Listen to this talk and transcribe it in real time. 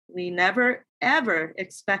we never, ever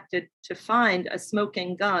expected to find a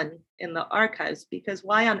smoking gun in the archives, because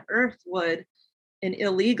why on earth would an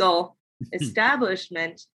illegal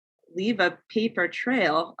establishment leave a paper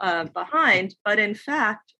trail behind? But in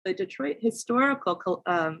fact, the Detroit Historical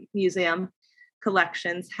Museum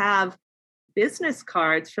collections have business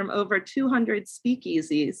cards from over 200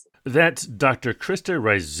 speakeasies. That's Dr. Krista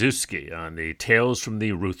Ryszewski on the Tales from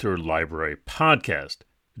the Reuther Library podcast.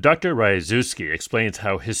 Dr. Ryszewski explains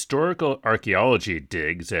how historical archaeology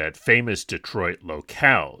digs at famous Detroit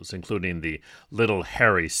locales, including the Little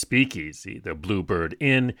Harry Speakeasy, the Bluebird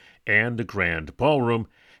Inn, and the Grand Ballroom,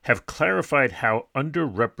 have clarified how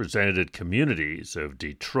underrepresented communities of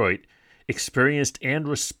Detroit experienced and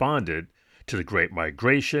responded to the Great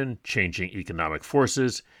Migration, changing economic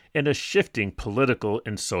forces, and a shifting political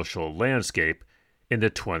and social landscape in the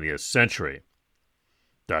 20th century.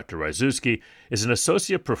 Dr. Ryszewski is an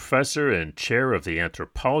associate professor and chair of the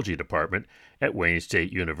anthropology department at Wayne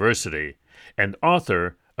State University and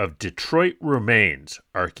author of Detroit Remains: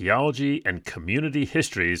 Archaeology and Community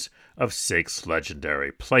Histories of 6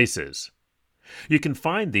 Legendary Places. You can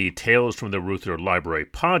find the Tales from the Reuther Library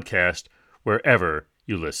podcast wherever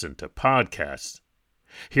you listen to podcasts.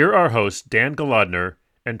 Here are hosts Dan Golodner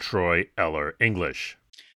and Troy Eller English.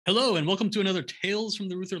 Hello, and welcome to another Tales from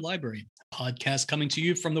the Reuther Library podcast coming to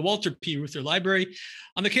you from the Walter P. Reuther Library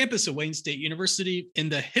on the campus of Wayne State University in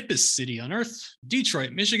the hippest city on earth,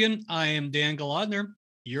 Detroit, Michigan. I am Dan Golodner,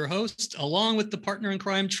 your host, along with the partner in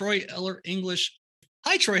crime, Troy Eller English.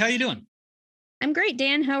 Hi, Troy. How you doing? I'm great,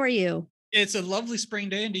 Dan. How are you? It's a lovely spring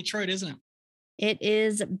day in Detroit, isn't it? It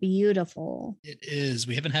is beautiful. It is.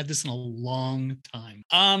 We haven't had this in a long time.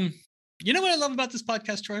 You know what I love about this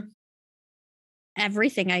podcast, Troy?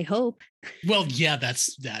 Everything, I hope. Well, yeah,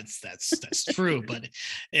 that's true. But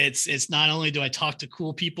it's not only do I talk to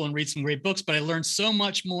cool people and read some great books, but I learned so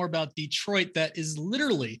much more about Detroit that is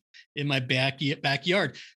literally in my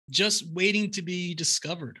backyard, just waiting to be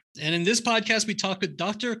discovered. And in this podcast, we talk with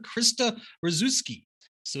Dr. Krista Ryszewski,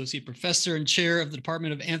 Associate Professor and Chair of the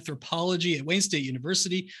Department of Anthropology at Wayne State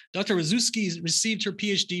University. Dr. Ryszewski received her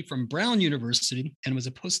PhD from Brown University and was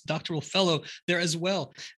a postdoctoral fellow there as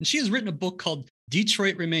well. And she has written a book called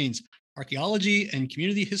Detroit Remains: Archaeology and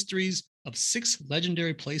Community Histories of 6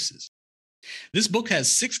 Legendary Places. This book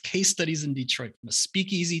has 6 case studies in Detroit, from a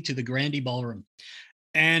speakeasy to the Grandy Ballroom.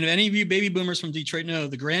 And if any of you baby boomers from Detroit know,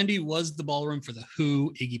 the Grandy was the ballroom for The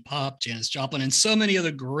Who, Iggy Pop, Janis Joplin, and so many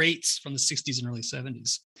other greats from the 60s and early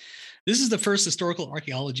 70s. This is the first historical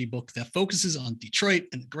archaeology book that focuses on Detroit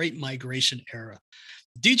and the Great Migration era.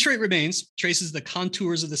 Detroit Remains traces the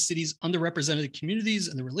contours of the city's underrepresented communities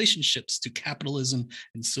and the relationships to capitalism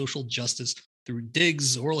and social justice through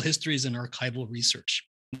digs, oral histories, and archival research.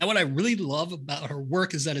 Now, what I really love about her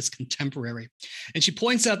work is that it's contemporary. And she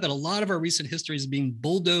points out that a lot of our recent history is being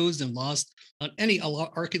bulldozed and lost on any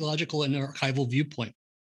archaeological and archival viewpoint.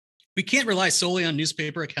 We can't rely solely on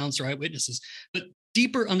newspaper accounts or eyewitnesses, but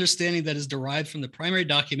deeper understanding that is derived from the primary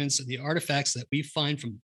documents and the artifacts that we find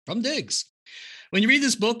from digs. When you read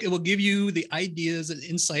this book, it will give you the ideas and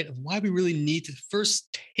insight of why we really need to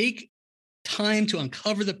first take time to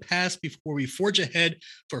uncover the past before we forge ahead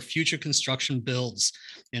for future construction builds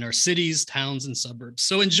in our cities, towns, and suburbs.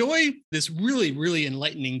 So enjoy this really, really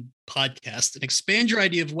enlightening podcast and expand your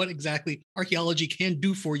idea of what exactly archaeology can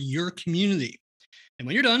do for your community. And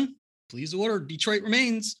when you're done, please order Detroit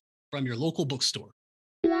Remains from your local bookstore.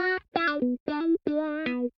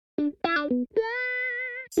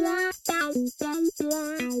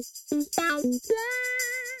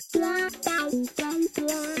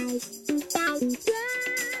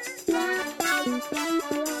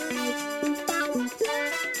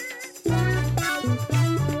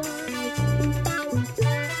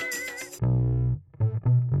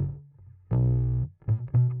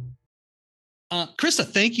 Krista,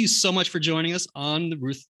 thank you so much for joining us on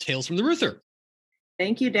the Tales from the Reuther.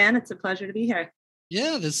 Thank you, Dan. It's a pleasure to be here.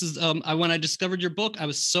 Yeah, this is when I discovered your book, I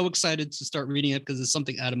was so excited to start reading it because it's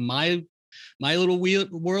something out of my little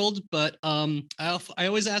world. But I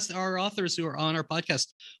always ask our authors who are on our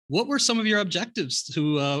podcast, what were some of your objectives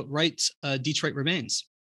to write Detroit Remains?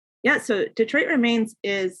 Yeah, so Detroit Remains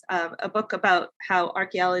is a book about how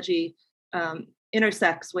archaeology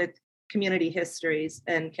intersects with community histories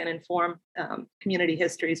and can inform community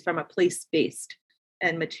histories from a place-based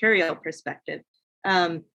and material perspective.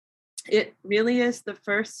 It really is the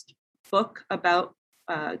first book about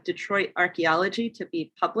Detroit archaeology to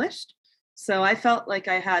be published. So I felt like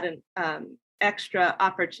I had an extra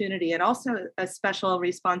opportunity and also a special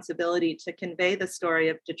responsibility to convey the story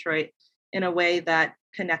of Detroit in a way that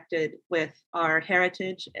connected with our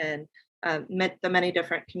heritage and met the many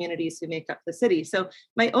different communities who make up the city. So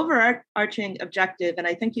my overarching objective, and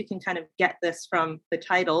I think you can kind of get this from the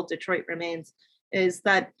title, Detroit Remains, is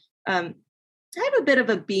that I have a bit of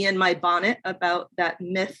a bee in my bonnet about that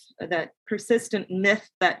myth, that persistent myth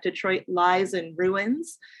that Detroit lies in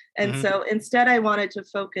ruins. And so instead, I wanted to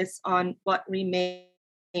focus on what remains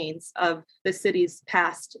of the city's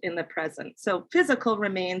past in the present. So physical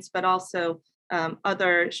remains, but also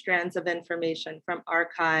other strands of information from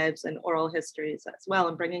archives and oral histories as well,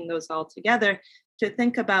 and bringing those all together to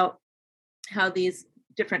think about how these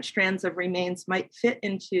different strands of remains might fit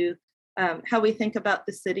into how we think about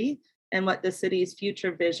the city and what the city's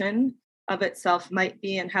future vision of itself might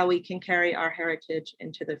be, and how we can carry our heritage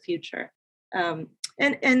into the future.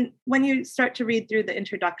 And when you start to read through the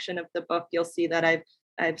introduction of the book, you'll see that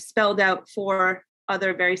I've spelled out 4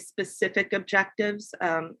 other very specific objectives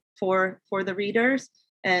for the readers,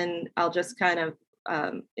 and I'll just kind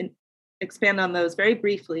of expand on those very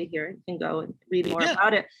briefly here. You can go and read more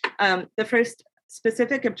about it. The first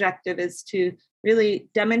specific objective is to really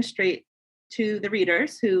demonstrate to the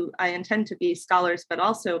readers, who I intend to be scholars, but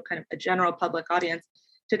also kind of a general public audience,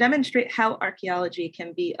 to demonstrate how archaeology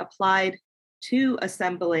can be applied to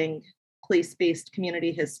assembling place-based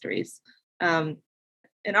community histories.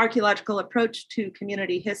 An archaeological approach to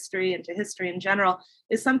community history and to history in general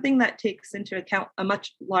is something that takes into account a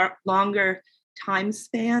much longer time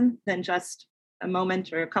span than just a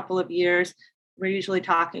moment or a couple of years. We're usually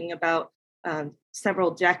talking about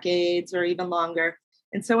several decades or even longer.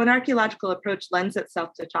 And so an archaeological approach lends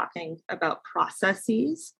itself to talking about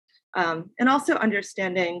processes and also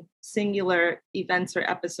understanding singular events or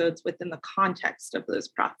episodes within the context of those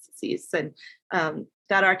processes. And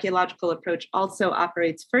that archaeological approach also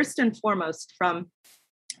operates first and foremost from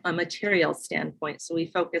a material standpoint. So we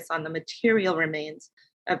focus on the material remains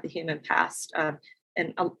of the human past.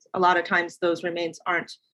 And a lot of times those remains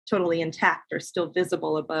aren't totally intact or still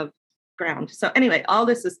visible above ground. So anyway, all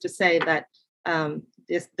this is to say that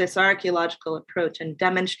this archaeological approach and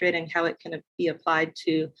demonstrating how it can be applied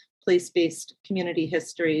to place-based community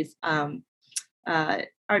histories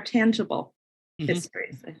are tangible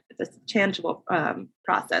histories. It's a tangible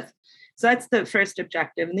process. So that's the first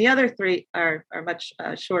objective. And the other 3 are much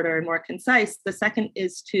shorter and more concise. The second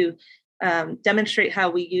is to demonstrate how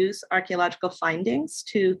we use archaeological findings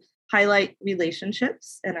to highlight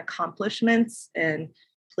relationships and accomplishments and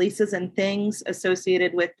places and things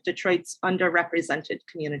associated with Detroit's underrepresented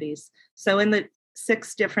communities. So in the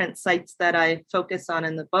 6 different sites that I focus on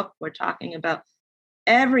in the book, we're talking about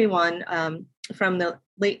everyone from the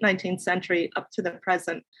late 19th century up to the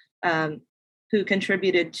present who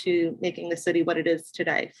contributed to making the city what it is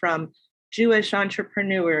today, from Jewish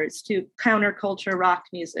entrepreneurs to counterculture rock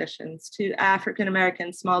musicians to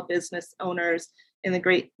African-American small business owners in the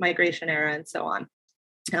Great Migration era and so on.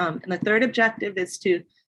 And the third objective is to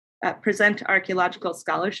present archaeological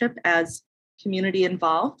scholarship as community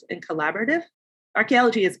involved and collaborative.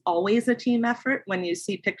 Archaeology is always a team effort. When you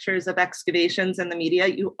see pictures of excavations in the media,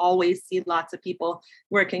 you always see lots of people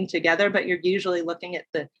working together, but you're usually looking at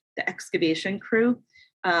the excavation crew.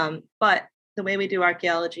 But the way we do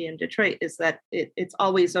archaeology in Detroit is that it's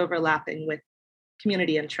always overlapping with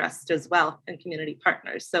community interests as well and community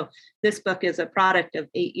partners. So this book is a product of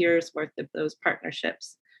 8 years worth of those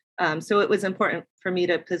partnerships. So it was important for me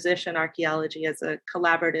to position archaeology as a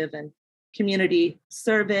collaborative and community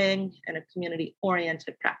serving and a community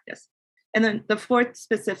oriented practice. And then the fourth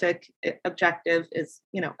specific objective is,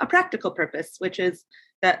 a practical purpose, which is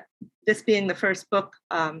that this being the first book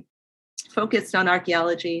focused on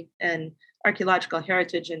archaeology and archaeological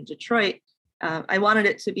heritage in Detroit, I wanted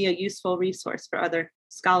it to be a useful resource for other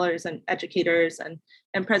scholars and educators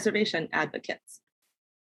and preservation advocates.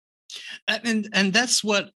 And that's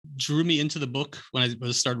what drew me into the book when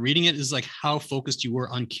I started reading it, is like how focused you were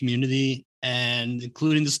on community and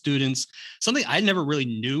including the students, something I never really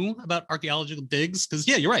knew about archaeological digs. Because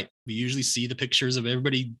yeah, you're right. We usually see the pictures of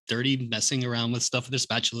everybody dirty, messing around with stuff with their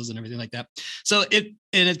spatulas and everything like that. So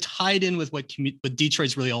it tied in with what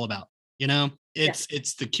Detroit's really all about.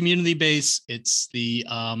 It's the community base. It's the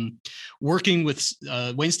working with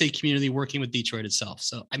Wayne State community, working with Detroit itself.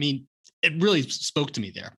 So, I mean, it really spoke to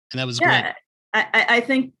me there, and that was great. I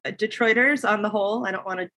think Detroiters on the whole, I don't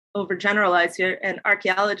want to overgeneralize here, and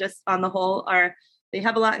archaeologists on the whole they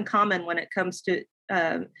have a lot in common when it comes to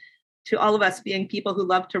all of us being people who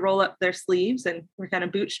love to roll up their sleeves, and we're kind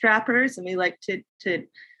of bootstrappers, and we like to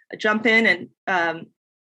jump in and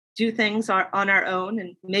do things on our own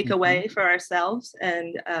and make a way for ourselves.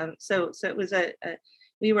 And so it was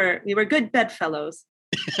we were good bedfellows.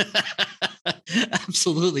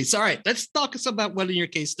 Absolutely. So, all right, let's talk about one of your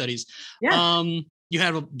case studies. Yeah. You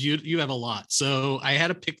have a lot. So I had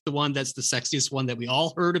to pick the one that's the sexiest one that we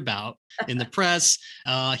all heard about in the press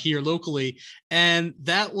here locally. And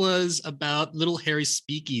that was about Little Harry's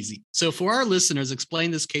Speakeasy. So for our listeners,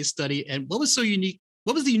 explain this case study and what was so unique.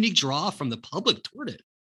 What was the unique draw from the public toward it?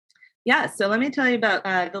 Yeah, so let me tell you about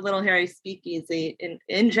the Little Harry Speakeasy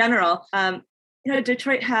in general.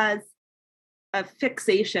 Detroit has a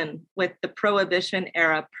fixation with the Prohibition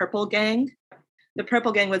era Purple Gang. The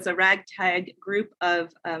Purple Gang was a ragtag group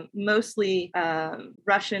of mostly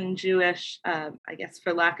Russian Jewish, I guess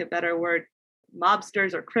for lack of a better word,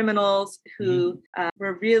 mobsters or criminals who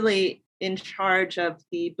were really in charge of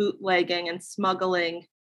the bootlegging and smuggling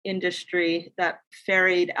industry that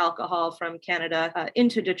ferried alcohol from Canada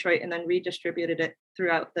into Detroit and then redistributed it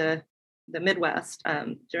throughout the Midwest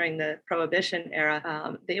during the Prohibition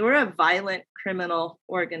era. They were a violent criminal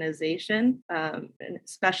organization,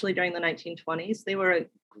 especially during the 1920s. They were a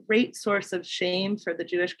great source of shame for the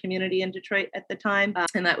Jewish community in Detroit at the time.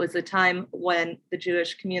 And that was a time when the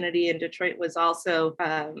Jewish community in Detroit was also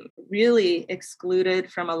really excluded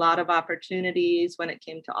from a lot of opportunities when it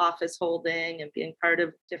came to office holding and being part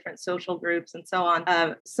of different social groups and so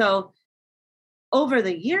on. So over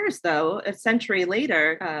the years, though, a century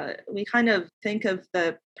later, we kind of think of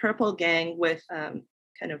the Purple Gang with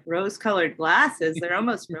kind of rose-colored glasses. They're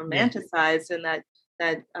almost romanticized, and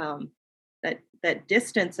that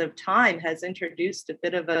distance of time has introduced a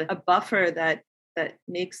bit of a buffer that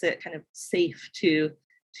makes it kind of safe to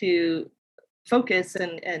focus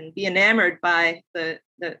and be enamored by the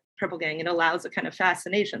Purple Gang. It allows a kind of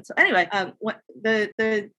fascination. So anyway,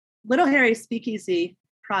 the Little Harry Speakeasy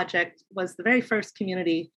project was the very first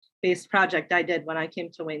community-based project I did when I came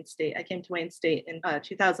to Wayne State. I came to Wayne State in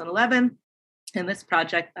 2011, and this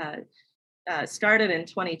project started in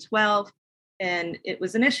 2012, and it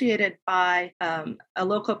was initiated by a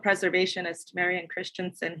local preservationist, Marian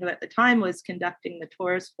Christensen, who at the time was conducting the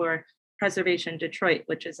tours for Preservation Detroit,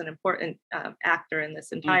 which is an important actor in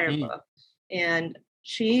this entire book. And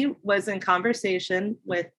she was in conversation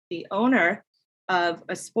with the owner of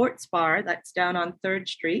a sports bar that's down on 3rd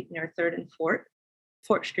Street near 3rd and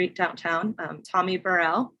 4th Street downtown, Tommy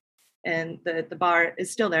Burrell. And the bar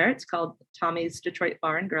is still there. It's called Tommy's Detroit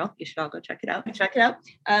Bar and Grill. You should all go check it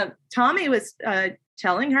out. Tommy was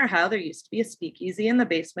telling her how there used to be a speakeasy in the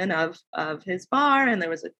basement of his bar, and there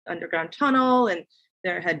was an underground tunnel, and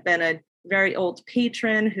there had been a very old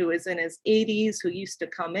patron who was in his 80s who used to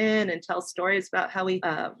come in and tell stories about how he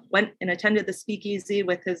went and attended the speakeasy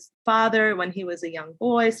with his father when he was a young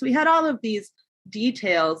boy. So we had all of these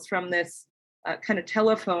details from this kind of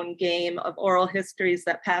telephone game of oral histories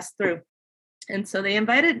that passed through. And so they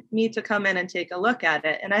invited me to come in and take a look at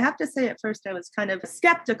it. And I have to say, at first, I was kind of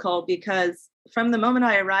skeptical because from the moment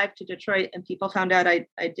I arrived to Detroit and people found out I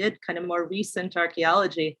did kind of more recent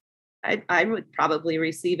archaeology, I would probably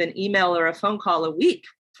receive an email or a phone call a week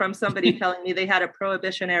from somebody telling me they had a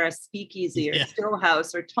Prohibition era speakeasy or still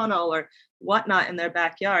house or tunnel or whatnot in their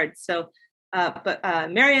backyard. So, but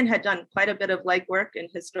Marian had done quite a bit of legwork and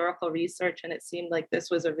historical research, and it seemed like this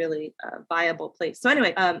was a really viable place. So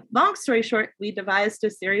anyway, long story short, we devised a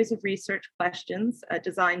series of research questions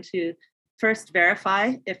designed to first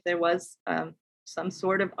verify if there was some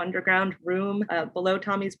sort of underground room below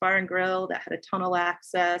Tommy's Bar and Grill that had a tunnel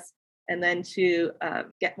access, and then to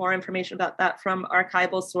get more information about that from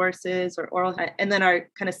archival sources or oral. And then our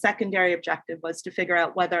kind of secondary objective was to figure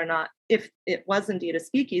out whether or not, if it was indeed a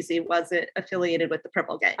speakeasy, was it affiliated with the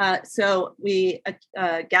Purple Gang? So we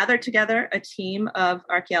gathered together a team of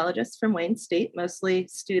archaeologists from Wayne State, mostly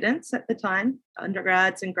students at the time,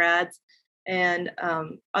 undergrads and grads, and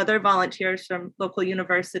other volunteers from local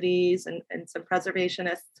universities and some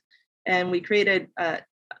preservationists. And we created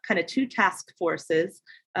kind of 2 task forces.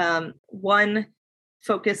 One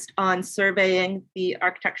focused on surveying the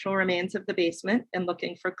architectural remains of the basement and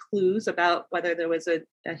looking for clues about whether there was a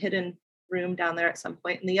hidden room down there at some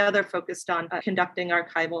point. And the other focused on conducting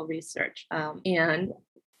archival research. And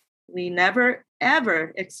we never,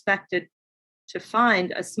 ever expected to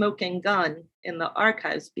find a smoking gun in the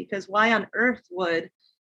archives, because why on earth would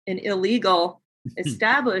an illegal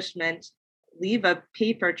establishment leave a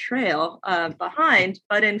paper trail behind?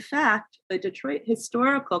 But in fact, the Detroit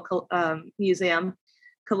Historical Museum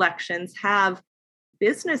collections have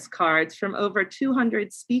business cards from over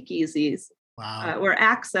 200 speakeasies. Wow. Or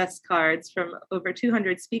access cards from over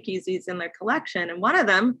 200 speakeasies in their collection. And one of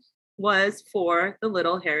them was for the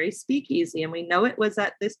Little Harry Speakeasy. And we know it was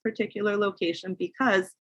at this particular location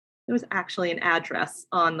because there was actually an address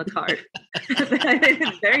on the card.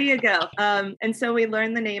 There you go. And so we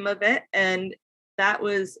learned the name of it. And that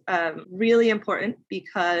was really important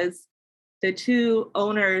because the two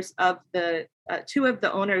of the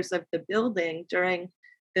owners of the building during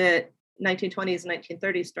the 1920s and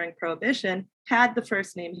 1930s during Prohibition had the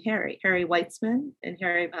first name Harry Weitzman and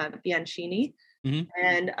Harry Bianchini. Mm-hmm.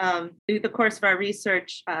 And through the course of our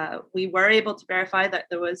research, we were able to verify that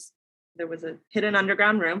there was a hidden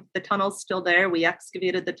underground room. The tunnel's still there. We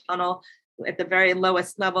excavated the tunnel. At the very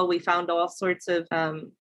lowest level, we found all sorts of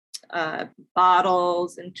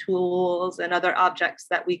bottles and tools and other objects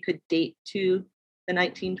that we could date to the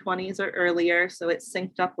 1920s or earlier. So it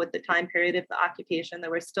synced up with the time period of the occupation.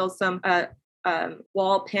 There were still some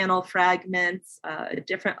wall panel fragments, a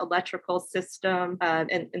different electrical system,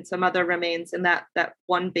 and some other remains in that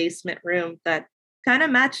one basement room that kind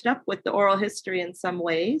of matched up with the oral history in some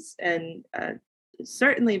ways, and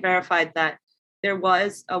certainly verified that there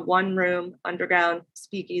was a one-room underground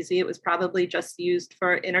speakeasy. It was probably just used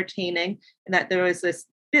for entertaining, and that there was this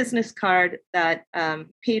business card that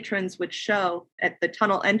patrons would show at the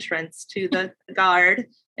tunnel entrance to the guard,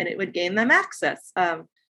 and it would gain them access.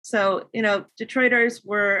 So, Detroiters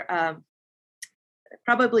were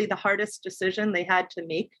probably the hardest decision they had to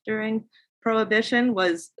make during Prohibition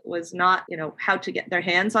was not, how to get their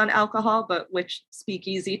hands on alcohol, but which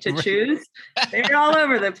speakeasy to choose. They were all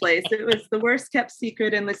over the place. It was the worst kept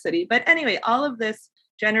secret in the city. But anyway, all of this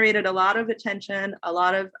generated a lot of attention, a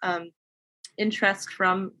lot of interest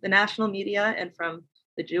from the national media and from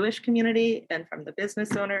the Jewish community and from the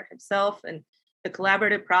business owner himself. And the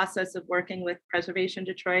collaborative process of working with Preservation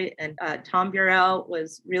Detroit and Tom Burrell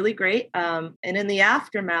was really great. And in the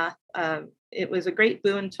aftermath, it was a great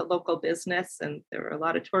boon to local business, and there were a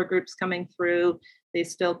lot of tour groups coming through. They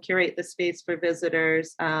still curate the space for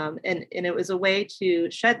visitors. And it was a way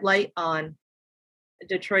to shed light on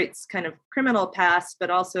Detroit's kind of criminal past, but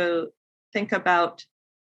also think about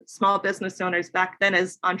small business owners back then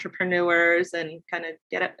as entrepreneurs and kind of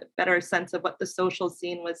get a better sense of what the social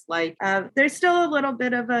scene was like. There's still a little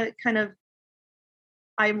bit of a kind of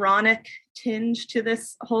ironic tinge to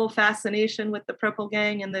this whole fascination with the Purple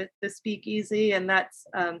Gang and the speakeasy, and that's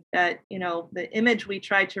that the image we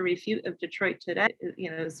try to refute of Detroit today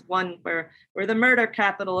is one where we're the murder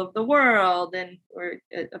capital of the world, and we're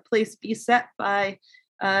a place beset by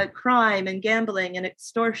crime and gambling and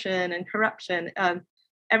extortion and corruption.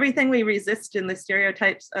 Everything we resist in the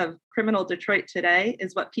stereotypes of criminal Detroit today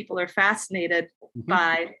is what people are fascinated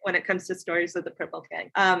by when it comes to stories of the Purple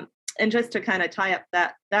Gang. And just to kind of tie up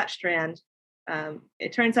that strand,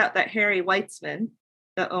 it turns out that Harry Weitzman,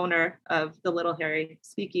 the owner of the Little Harry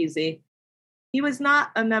Speakeasy, he was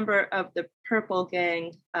not a member of the Purple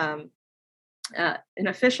Gang, an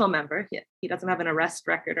official member. He doesn't have an arrest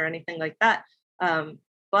record or anything like that.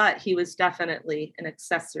 But he was definitely an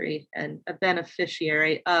accessory and a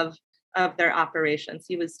beneficiary of their operations.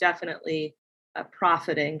 He was definitely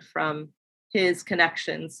profiting from his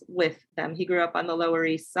connections with them. He grew up on the Lower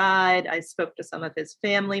East Side. I spoke to some of his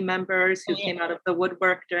family members who came out of the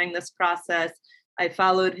woodwork during this process. I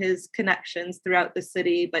followed his connections throughout the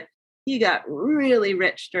city, but he got really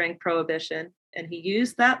rich during Prohibition, and he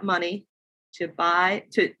used that money to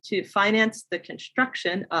finance the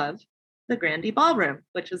construction of the Grandy Ballroom,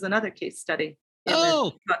 which is another case study in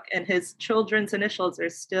this book. And his children's initials are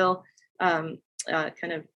still they're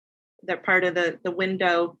part of the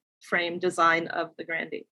window frame design of the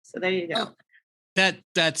Grandy. So there you go.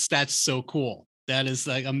 That's so cool. That is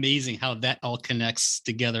like amazing how that all connects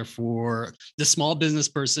together for the small business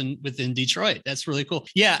person within Detroit. That's really cool.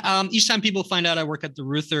 Yeah. Each time people find out I work at the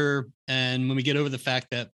Reuther, and when we get over the fact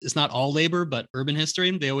that it's not all labor, but urban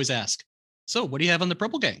history, they always ask, so what do you have on the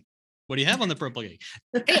Purple Gang? What do you have on the Purple Gang?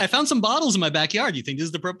 Hey, I found some bottles in my backyard. You think this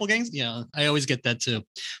is the Purple Gang? Yeah, I always get that too.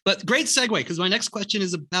 But great segue, because my next question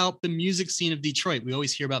is about the music scene of Detroit. We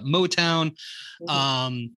always hear about Motown,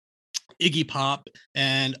 Iggy Pop,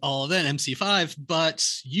 and all of that, MC5. But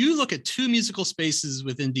you look at two musical spaces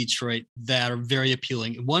within Detroit that are very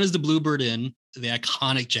appealing. One is the Bluebird Inn, the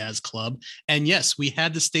iconic jazz club. And yes, we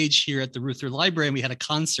had the stage here at the Reuther Library, and we had a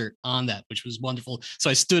concert on that, which was wonderful. So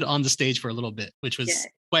I stood on the stage for a little bit, which was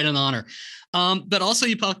quite an honor. But also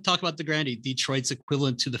you talk about the Grandy, Detroit's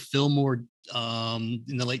equivalent to the Fillmore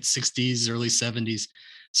in the late 60s, early 70s.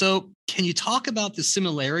 So can you talk about the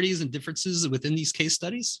similarities and differences within these case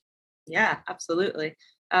studies? Yeah, absolutely.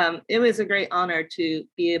 It was a great honor to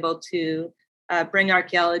be able to bring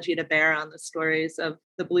archaeology to bear on the stories of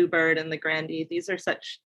the Bluebird and the Grandy. These are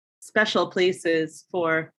such special places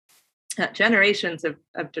for generations of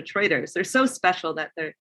Detroiters. They're so special that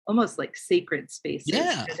almost like sacred spaces.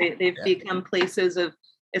 Yeah. They've become places of,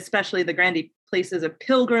 especially the Grandy, places of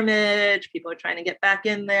pilgrimage. People are trying to get back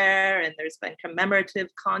in there, and there's been commemorative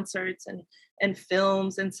concerts and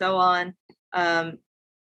films and so on.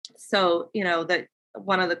 So, that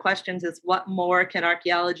one of the questions is, what more can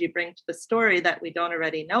archaeology bring to the story that we don't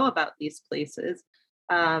already know about these places?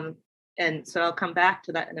 And so I'll come back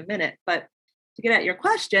to that in a minute. But to get at your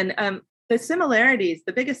question, the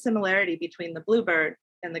biggest similarity between the Bluebird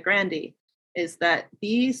and the Grandy is that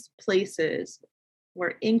these places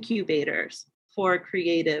were incubators for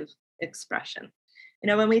creative expression.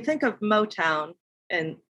 When we think of Motown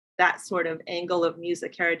and that sort of angle of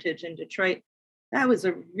music heritage in Detroit, that was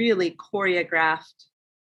a really choreographed,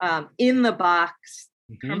 in the box,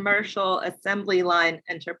 commercial assembly line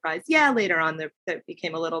enterprise. Yeah, later on there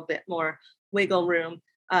became a little bit more wiggle room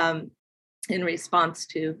in response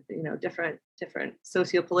to different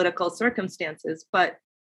socio-political circumstances. But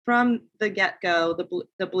from the get-go,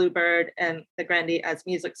 the Bluebird and the Grandy as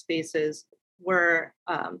music spaces were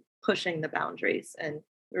pushing the boundaries, and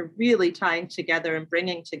we're really tying together and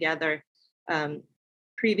bringing together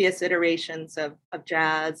previous iterations of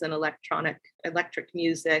jazz and electric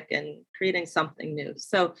music and creating something new.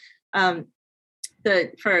 So for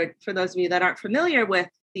those of you that aren't familiar with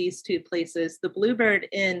these two places, the Bluebird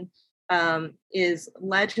Inn is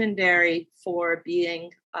legendary for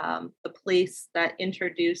being the place that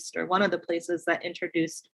introduced, or one of the places that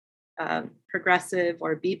introduced progressive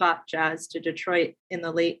or bebop jazz to Detroit in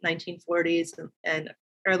the late 1940s and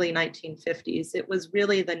early 1950s. It was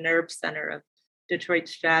really the nerve center of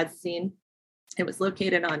Detroit's jazz scene. It was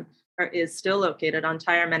located on, or is still located on,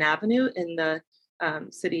 Tireman Avenue in the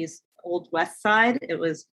city's Old West Side. It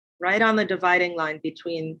was right on the dividing line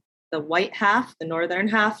between the white half, the northern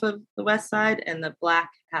half of the West Side, and the black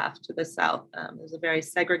half to the south. It was a very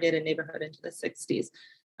segregated neighborhood into the 60s.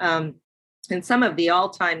 And some of the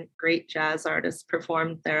all-time great jazz artists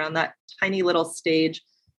performed there on that tiny little stage.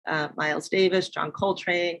 Miles Davis, John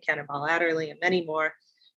Coltrane, Cannonball Adderley, and many more.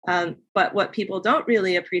 But what people don't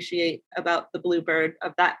really appreciate about the Bluebird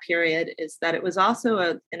of that period is that it was also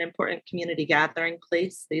an important community gathering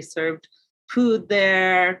place. They served food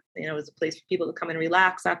there. It was a place for people to come and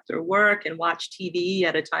relax after work and watch TV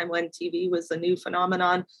at a time when TV was a new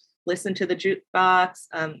phenomenon, listen to the jukebox.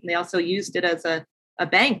 They also used it as a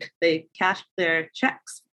bank. They cashed their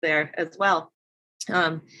checks there as well.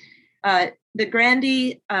 The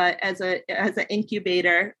Grandy, as an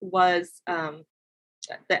incubator, was the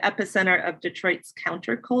epicenter of Detroit's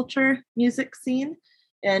counterculture music scene.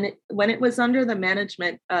 And when it was under the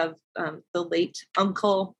management of the late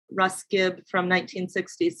Uncle Russ Gibb from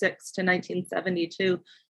 1966 to 1972,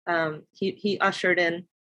 he ushered in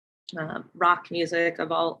rock music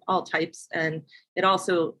of all types. And it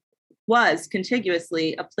also was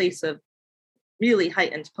contiguously a place of really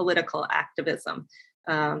heightened political activism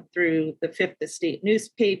through the Fifth Estate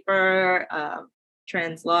newspaper,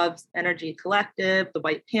 Trans Love's Energy Collective, the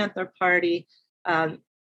White Panther Party.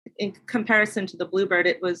 In comparison to the Bluebird,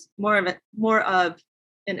 it was more of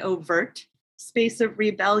an overt space of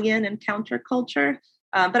rebellion and counterculture.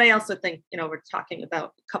 But I also think, we're talking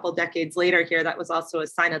about a couple decades later here, that was also a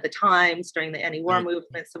sign of the times during the anti-war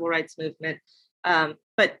movement, civil rights movement.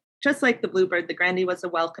 But just like the Bluebird, the Grandy was a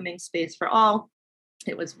welcoming space for all.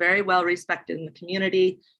 It was very well respected in the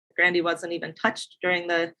community. The Grandy wasn't even touched during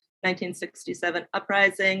the 1967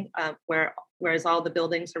 uprising, whereas all the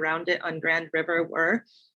buildings around it on Grand River were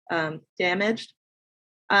damaged.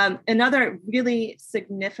 Another really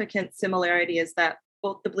significant similarity is that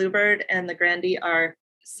both the Bluebird and the Grandy are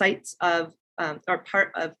sites of, are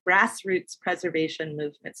part of grassroots preservation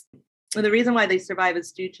movements. And the reason why they survive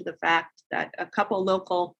is due to the fact that a couple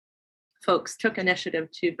local folks took initiative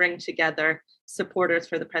to bring together supporters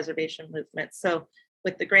for the preservation movement. So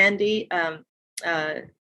with the Grandy,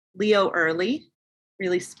 Leo Early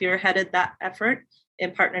really spearheaded that effort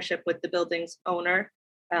in partnership with the building's owner,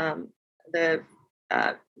 the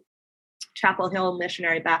Chapel Hill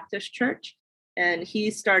Missionary Baptist Church. And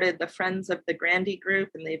he started the Friends of the Grandy group,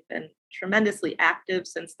 and they've been tremendously active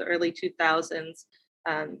since the early 2000s.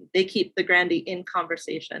 They keep the Grandy in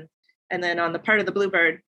conversation. And then on the part of the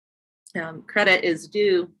Bluebird, credit is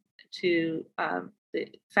due to the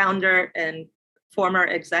founder and former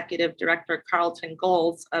executive director Carlton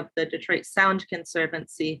Goals of the Detroit Sound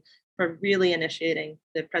Conservancy for really initiating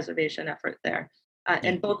the preservation effort there.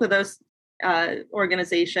 And both of those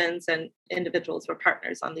organizations and individuals were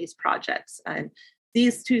partners on these projects. And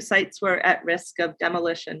these two sites were at risk of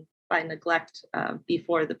demolition by neglect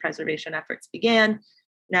before the preservation efforts began.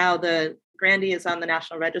 Now the Grandy is on the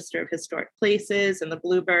National Register of Historic Places, and the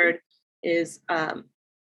Bluebird is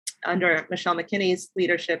under Michelle McKinney's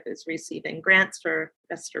leadership, is receiving grants for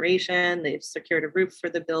restoration. They've secured a roof for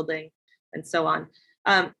the building, and so on.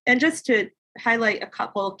 And just to highlight a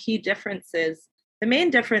couple key differences, the main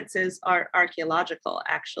differences are archaeological,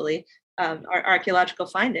 actually, our archaeological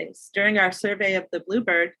findings. During our survey of the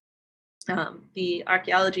Bluebird, the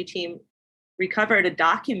archaeology team recovered a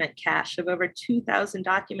document cache of over 2,000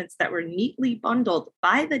 documents that were neatly bundled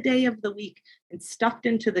by the day of the week and stuffed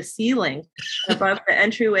into the ceiling above the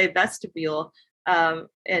entryway vestibule.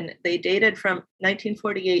 And they dated from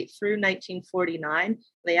 1948 through 1949.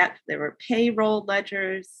 There were payroll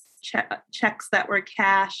ledgers, checks that were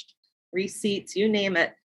cashed, receipts, you name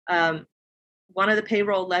it. One of the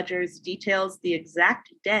payroll ledgers details the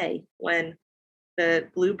exact day when the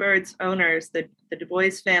Bluebirds owners, the Du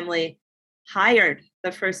Bois family, hired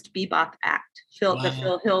the first bebop act, the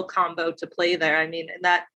Phil Hill combo, to play there. I mean, and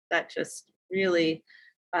that just really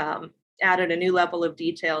added a new level of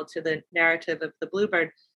detail to the narrative of the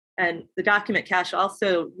Bluebird. And the document cache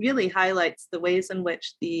also really highlights the ways in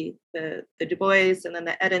which the Du Bois and then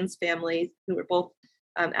the Eddins family, who were both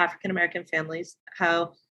African-American families,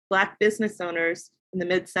 how Black business owners in the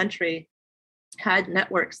mid-century had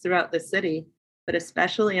networks throughout the city, but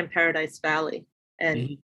especially in Paradise Valley.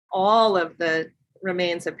 And all of the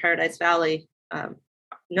remains of Paradise Valley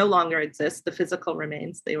no longer exist. The physical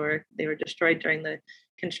remains, they were destroyed during the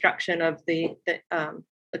construction of the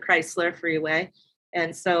Chrysler Freeway.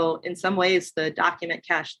 And so in some ways, the document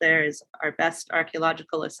cache there is our best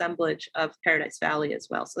archaeological assemblage of Paradise Valley as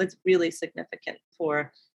well. So it's really significant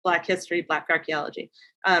for Black history, Black archaeology.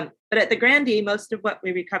 But at the Grandee, most of what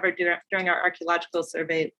we recovered during our archaeological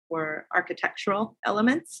survey were architectural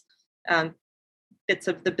elements, bits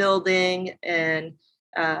of the building and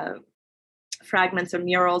fragments of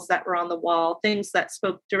murals that were on the wall, things that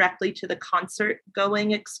spoke directly to the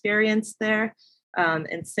concert-going experience there,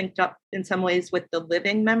 and synced up in some ways with the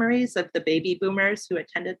living memories of the baby boomers who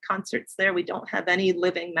attended concerts there. We don't have any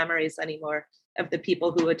living memories anymore of the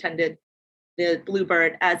people who attended the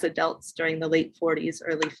Bluebird as adults during the late 40s,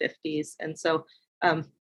 early 50s. And so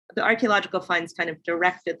the archaeological finds kind of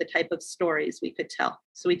directed the type of stories we could tell.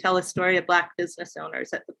 So we tell a story of Black business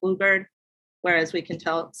owners at the Bluebird, whereas we can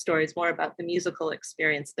tell stories more about the musical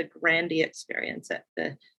experience, the Grandee experience at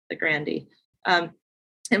the Grandee.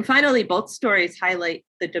 And finally, both stories highlight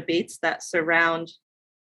the debates that surround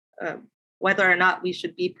whether or not we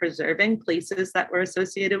should be preserving places that were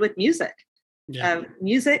associated with music. Yeah.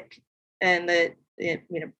 Music and the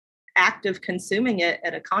act of consuming it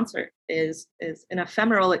at a concert is an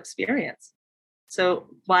ephemeral experience. So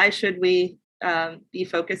why should we be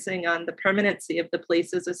focusing on the permanency of the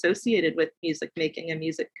places associated with music making and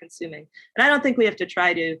music consuming? And I don't think we have to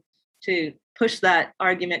try to push that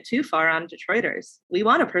argument too far on Detroiters. We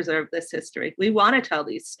want to preserve this history. We want to tell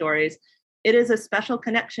these stories. It is a special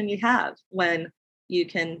connection you have when you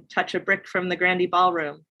can touch a brick from the Grandee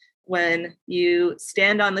Ballroom, when you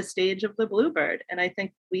stand on the stage of the Bluebird. And I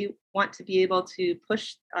think we want to be able to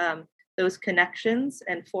push those connections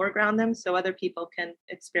and foreground them so other people can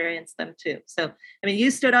experience them too. So, I mean,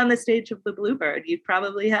 you stood on the stage of the Bluebird. You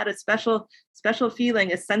probably had a special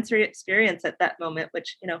feeling, a sensory experience at that moment,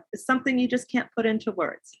 which, is something you just can't put into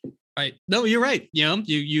words. Right. No, you're right.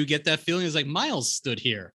 You get that feeling. It's like Miles stood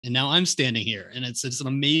here and now I'm standing here. And it's an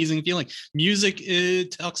amazing feeling. Music,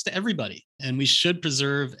 it talks to everybody, and we should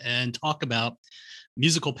preserve and talk about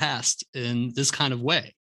musical past in this kind of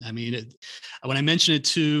way. I mean, when I mentioned it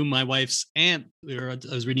to my wife's aunt, I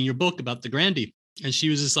was reading your book about the Grandee, and she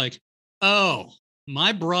was just like, oh,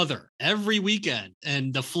 my brother every weekend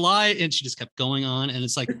and the fly, and she just kept going on. And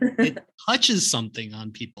it's like, it touches something on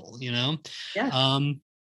people, Yeah.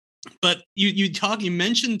 But you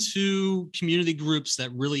mentioned two community groups that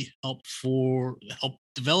really help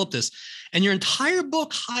develop this. And your entire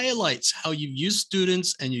book highlights how you use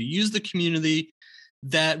students and you use the community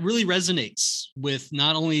that really resonates with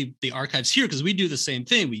not only the archives here, because we do the same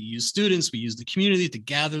thing. We use students, we use the community to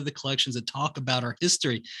gather the collections and talk about our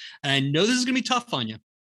history. And I know this is going to be tough on you,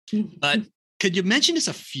 but could you mention just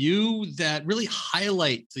a few that really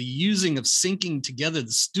highlight the using of syncing together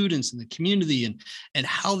the students and the community and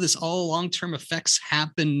how this all long-term effects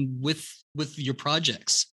happen with your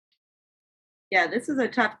projects? Yeah, this is a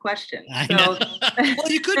tough question. Well,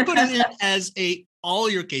 you could put it in as all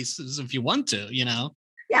your cases if you want to, Yeah,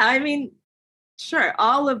 I mean, sure.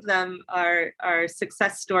 All of them are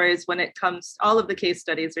success stories when it comes, all of the case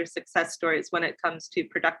studies are success stories when it comes to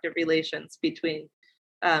productive relations between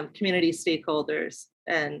community stakeholders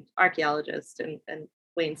and archaeologists and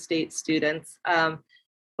Wayne State students. But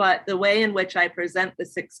but the way in which I present the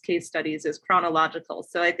 6 case studies is chronological.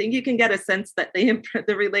 So I think you can get a sense that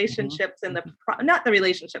the relationships and not the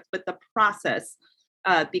relationships, but the process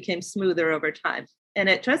became smoother over time. And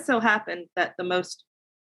it just so happened that the most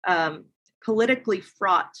politically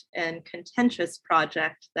fraught and contentious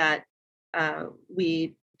project that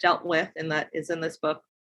we dealt with, and that is in this book,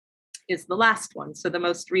 is the last one. So the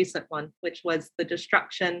most recent one, which was the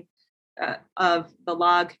destruction of the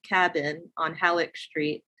log cabin on Halleck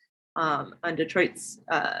Street on Detroit's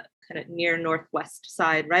kind of near northwest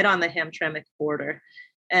side, right on the Hamtramck border.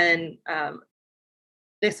 And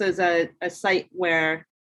this is a site where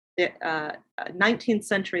the 19th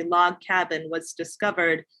century log cabin was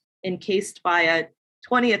discovered encased by a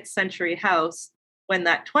 20th century house when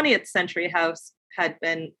that 20th century house had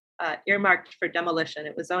been earmarked for demolition.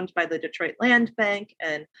 It was owned by the Detroit Land Bank,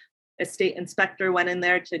 and a state inspector went in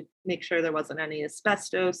there to make sure there wasn't any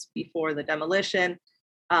asbestos before the demolition.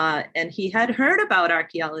 And he had heard about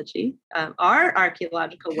archaeology, our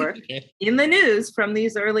archaeological work in the news from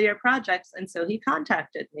these earlier projects. And so he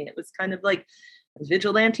contacted me. It was kind of like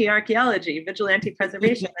vigilante archaeology, vigilante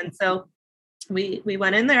preservation. And so we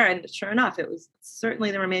went in there, and sure enough, it was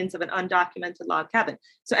certainly the remains of an undocumented log cabin.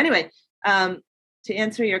 So anyway, to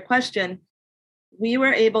answer your question, we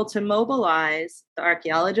were able to mobilize the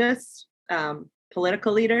archaeologists,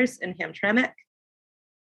 political leaders in Hamtramck,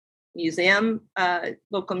 museum,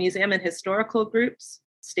 local museum and historical groups,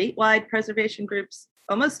 statewide preservation groups,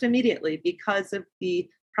 almost immediately because of the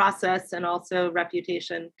process and also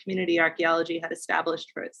reputation community archaeology had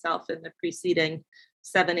established for itself in the preceding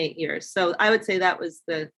 7-8 years. So I would say that was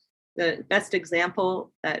the best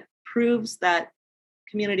example that proves that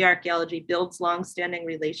community archaeology builds longstanding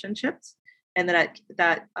relationships, and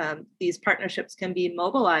that these partnerships can be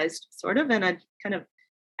mobilized sort of in a kind of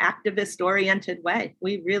activist-oriented way.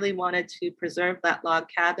 We really wanted to preserve that log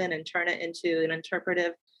cabin and turn it into an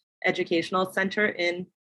interpretive educational center in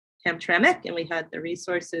Hamtramck, and we had the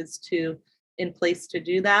resources in place to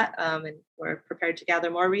do that, and we're prepared to gather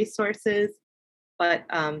more resources. But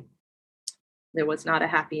there was not a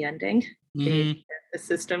happy ending. The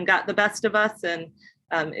system got the best of us, and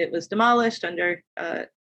it was demolished under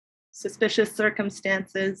suspicious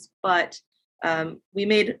circumstances. But we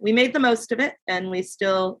made the most of it, and we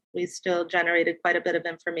still generated quite a bit of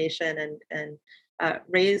information and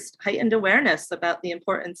raised heightened awareness about the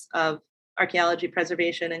importance of archaeology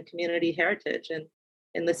preservation and community heritage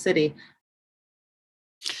in the city.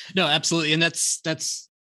 No, absolutely, and that's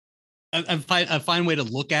a fine way to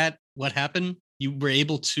look at what happened. You were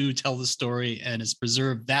able to tell the story, and it's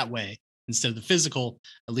preserved that way instead of the physical.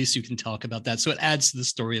 At least you can talk about that, so it adds to the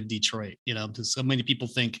story of Detroit. Because so many people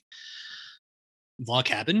think log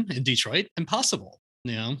cabin in Detroit, impossible.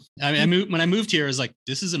 I moved when I moved here. I was like,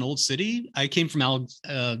 this is an old city. I came from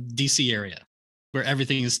DC area, where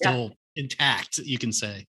everything is still intact, you can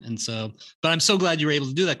say. And so, but I'm so glad you were able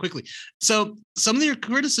to do that quickly. So some of your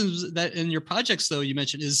criticisms that in your projects, though, you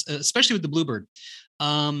mentioned is, especially with the Bluebird,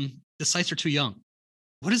 the sites are too young.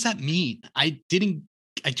 What does that mean? I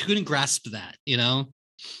couldn't grasp that,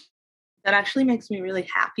 That actually makes me really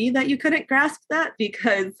happy that you couldn't grasp that,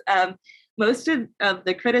 because most of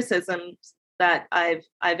the criticisms that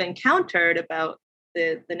I've encountered about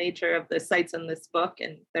the nature of the sites in this book,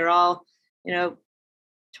 and they're all,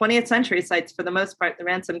 20th century sites for the most part. The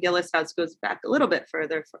Ransom Gillis House goes back a little bit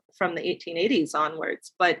further from the 1880s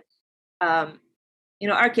onwards. But,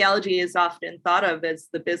 archaeology is often thought of as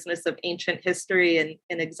the business of ancient history and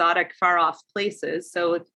in exotic, far off places.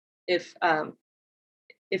 So if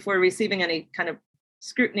we're receiving any kind of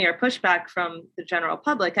scrutiny or pushback from the general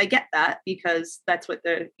public, I get that, because that's what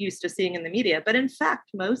they're used to seeing in the media. But in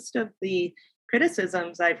fact, most of the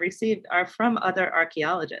criticisms I've received are from other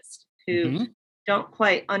archaeologists who don't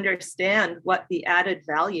quite understand what the added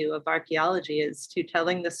value of archaeology is to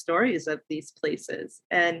telling the stories of these places.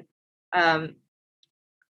 And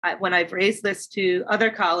when I've raised this to other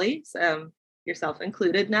colleagues, yourself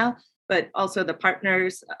included now, but also the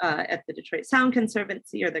partners at the Detroit Sound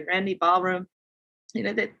Conservancy or the Grandy Ballroom,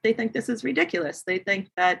 they think this is ridiculous. They think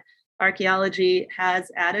that archaeology has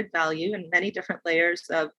added value in many different layers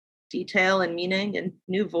of detail and meaning and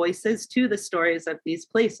new voices to the stories of these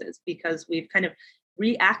places, because we've kind of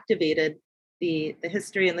reactivated the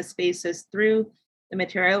history and the spaces through the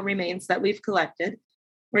material remains that we've collected.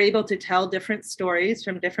 We're able to tell different stories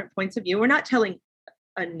from different points of view. We're not telling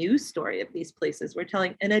a new story of these places. We're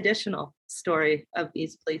telling an additional story of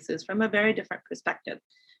these places from a very different perspective.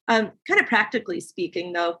 Kind of practically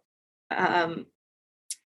speaking, though, I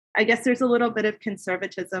guess there's a little bit of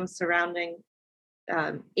conservatism surrounding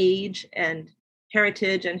age and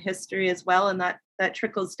heritage and history as well, and that that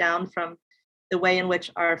trickles down from the way in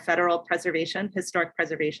which our federal historic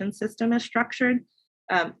preservation system is structured.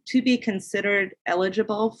 To be considered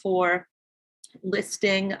eligible for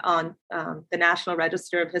listing on the National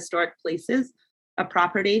Register of Historic Places, a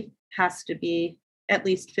property has to be at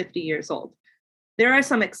least 50 years old. There are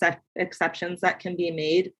some exceptions that can be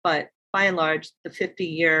made, but by and large, the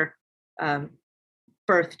 50-year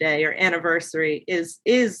birthday or anniversary is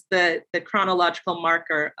the chronological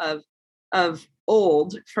marker of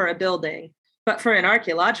old for a building. But for an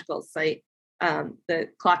archaeological site, the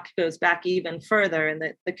clock goes back even further.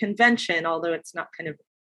 And the convention, although it's not kind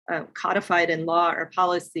of codified in law or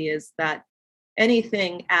policy, is that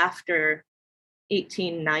anything after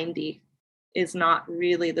 1890 is not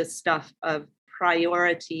really the stuff of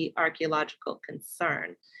priority archaeological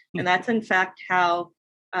concern. And that's in fact how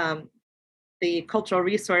the cultural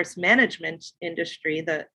resource management industry,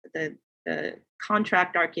 the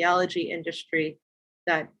contract archaeology industry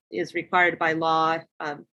that is required by law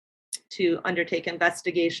to undertake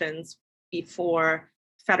investigations before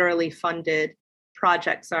federally funded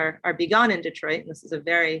projects are begun in Detroit. And this is a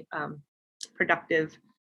very productive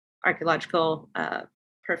archaeological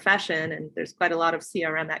profession, and there's quite a lot of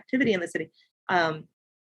CRM activity in the city.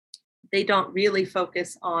 They don't really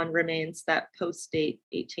focus on remains that post-date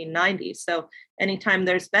 1890. So anytime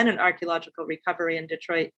there's been an archaeological recovery in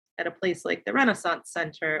Detroit at a place like the Renaissance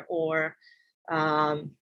Center or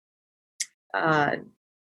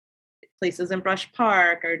places in Brush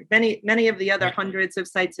Park or many of the other hundreds of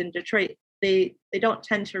sites in Detroit, they don't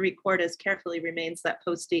tend to record as carefully remains that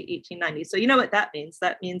post-date 1890. So you know what that means?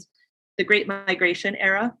 That means the Great Migration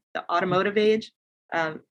era, the automotive age,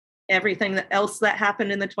 everything else that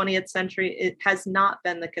happened in the 20th century, it has not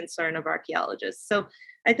been the concern of archaeologists. So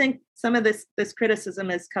I think some of this criticism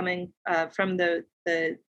is coming from the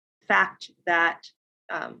fact that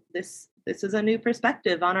this is a new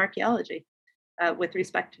perspective on archaeology with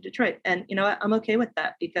respect to Detroit. And you know what? I'm okay with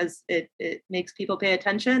that because it makes people pay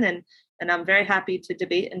attention, and I'm very happy to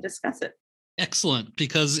debate and discuss it. Excellent,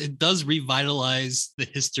 because it does revitalize the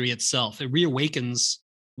history itself. It reawakens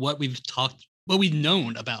what we've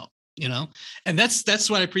known about, and that's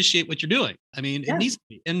what I appreciate what you're doing. I mean, It needs to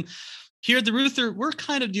be. And here at the Reuther, we're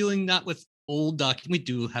kind of dealing not with old documents. We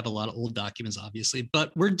do have a lot of old documents, obviously,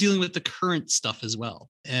 but we're dealing with the current stuff as well.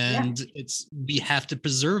 And we have to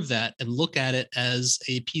preserve that and look at it as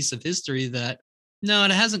a piece of history that, no,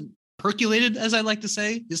 it hasn't percolated, as I like to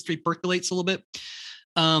say. History percolates a little bit.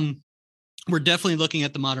 We're definitely looking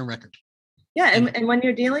at the modern record. Yeah, and when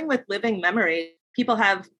you're dealing with living memory, people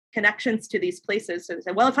have connections to these places. So they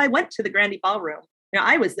say, well, if I went to the Grandy Ballroom,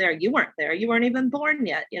 I was there, you weren't there, you weren't even born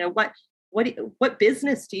yet. What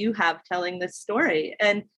business do you have telling this story?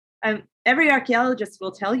 And every archaeologist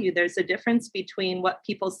will tell you there's a difference between what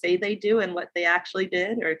people say they do and what they actually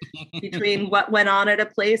did, or between what went on at a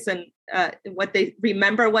place and what they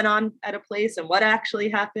remember went on at a place and what actually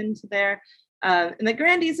happened there. And the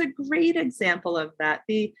Grandy is a great example of that.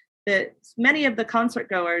 Many of the concert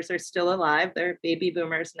goers are still alive. They're baby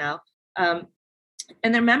boomers now.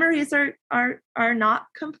 And their memories are not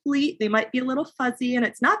complete. They might be a little fuzzy, and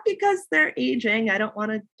it's not because they're aging. I don't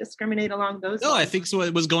want to discriminate along those lines. I think so.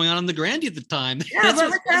 What was going on in the Grandy at the time? Yeah,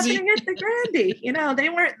 what was happening at the Grandy? They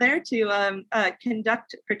weren't there to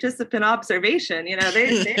conduct participant observation.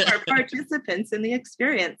 They were participants in the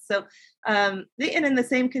experience. So, and the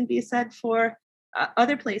same can be said for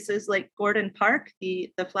other places like Gordon Park, the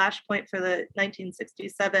flashpoint for the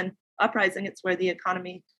 1967 uprising. It's where the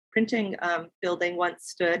Economy Printing building once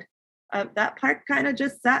stood. That park kind of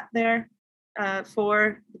just sat there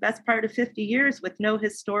for the best part of 50 years with no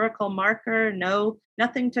historical marker,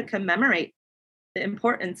 nothing to commemorate the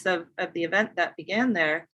importance of the event that began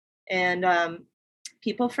there. And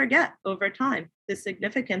people forget over time the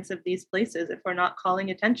significance of these places if we're not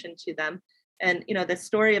calling attention to them. And the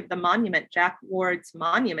story of the monument, Jack Ward's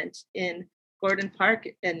monument in Gordon Park,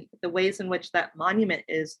 and the ways in which that monument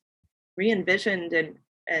is re-envisioned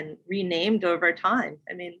and renamed over time.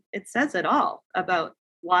 I mean, it says it all about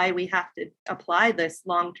why we have to apply this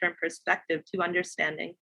long-term perspective to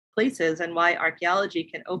understanding places, and why archaeology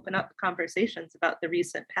can open up conversations about the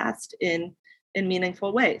recent past in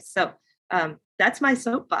meaningful ways. So that's my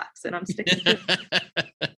soapbox, and I'm sticking to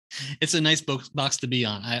it. It's a nice box to be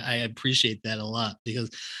on. I appreciate that a lot,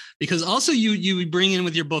 because also you bring in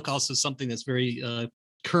with your book also something that's very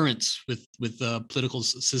current with political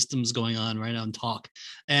systems going on right now in talk.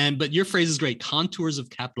 But your phrase is great: contours of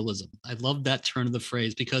capitalism. I love that turn of the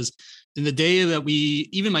phrase, because in the day that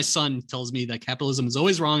even my son tells me that capitalism is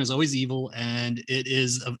always wrong, is always evil, and it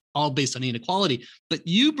is all based on inequality. But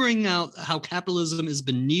you bring out how capitalism is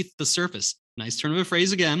beneath the surface. Nice turn of a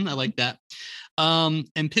phrase again. I like that. And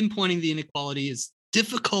pinpointing the inequality is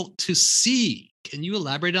difficult to see. Can you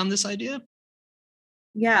elaborate on this idea?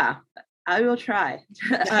 Yeah, I will try.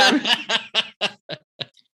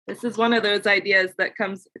 This is one of those ideas that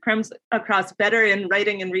comes across better in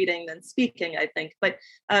writing and reading than speaking, I think. But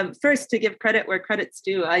first, to give credit where credit's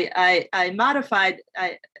due, I modified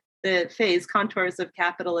the phase contours of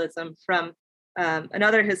capitalism from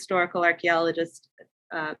another historical archaeologist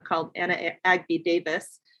called Anna Agby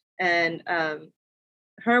Davis. And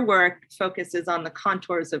her work focuses on the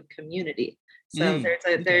contours of community. So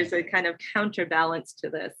there's a kind of counterbalance to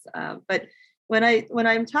this. But when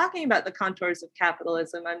I'm talking about the contours of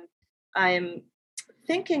capitalism, I'm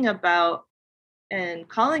thinking about and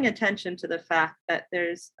calling attention to the fact that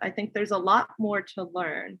I think there's a lot more to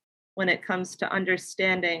learn when it comes to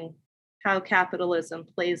understanding how capitalism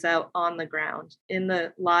plays out on the ground in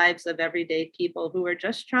the lives of everyday people who are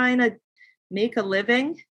just trying to make a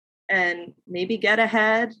living and maybe get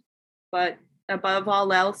ahead, but above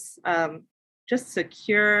all else, just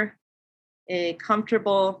secure a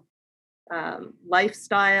comfortable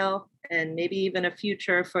lifestyle and maybe even a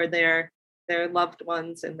future for their loved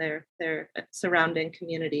ones and their surrounding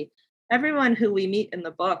community. Everyone who we meet in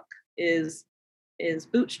the book is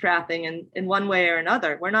bootstrapping in one way or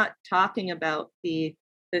another. We're not talking about the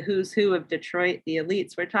who's who of Detroit, the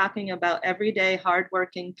elites. We're talking about everyday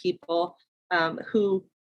hardworking people who,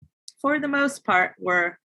 for the most part,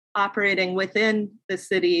 were operating within the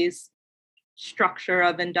city's structure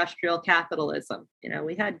of industrial capitalism.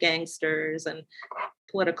 We had gangsters and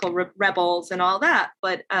political rebels and all that,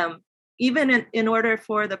 but even in order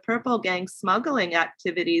for the Purple Gang smuggling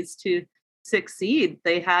activities to succeed,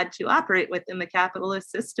 they had to operate within the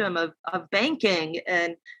capitalist system of banking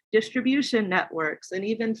and distribution networks, and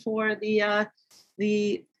even for the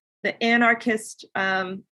anarchist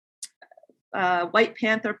White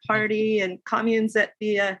Panther Party and communes at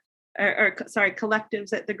the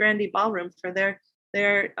collectives at the Grandy Ballroom for their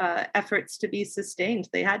efforts to be sustained.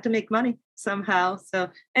 They had to make money somehow. So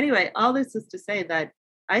anyway, all this is to say that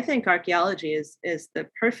I think archaeology is the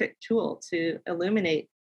perfect tool to illuminate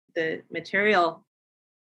the material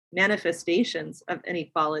manifestations of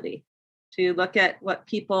inequality, to look at what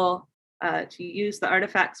people, to use the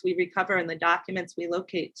artifacts we recover and the documents we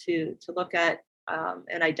locate to look at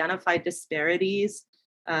and identify disparities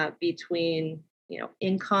between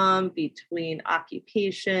income, between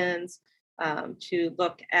occupations, to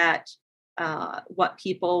look at what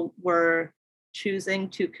people were choosing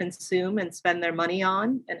to consume and spend their money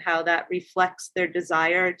on, and how that reflects their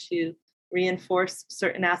desire to reinforce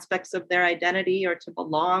certain aspects of their identity or to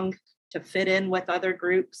belong, to fit in with other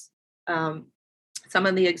groups. Some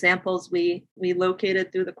of the examples we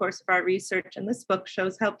located through the course of our research in this book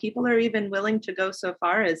shows how people are even willing to go so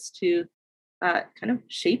far as to kind of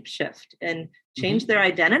shapeshift and change their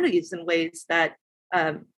identities in ways that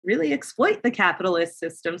really exploit the capitalist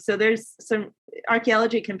system. So there's some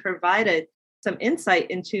archaeology can provide some insight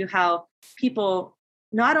into how people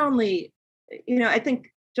not only, I think,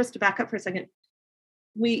 just to back up for a second,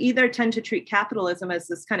 we either tend to treat capitalism as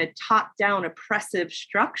this kind of top-down oppressive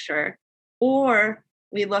structure, or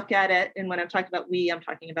we look at it, and when I'm talking about we, I'm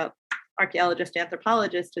talking about archaeologists,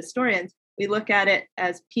 anthropologists, historians, we look at it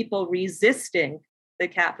as people resisting the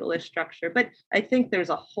capitalist structure. But I think there's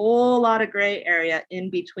a whole lot of gray area in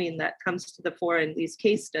between that comes to the fore in these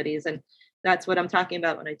case studies. And that's what I'm talking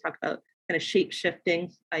about when I talk about kind of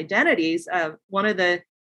shape-shifting identities. One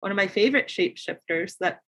of my favorite shapeshifters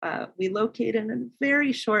that we locate in a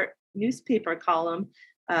very short newspaper column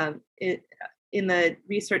in the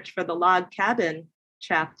research for the log cabin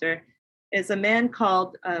chapter is a man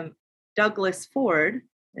called Douglas Ford.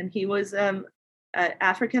 And he was an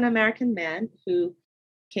African-American man who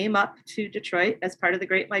came up to Detroit as part of the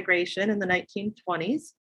Great Migration in the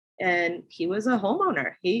 1920s. And he was a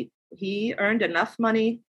homeowner. He earned enough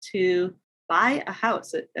money to buy a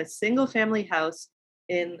house, a single family house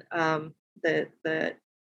in the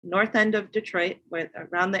north end of Detroit,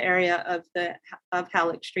 around the area of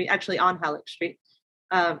Halleck Street, actually on Halleck Street.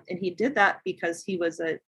 And he did that because he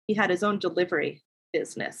had his own delivery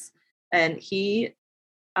business. And he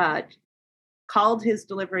called his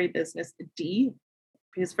delivery business D,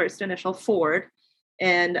 his first initial Ford.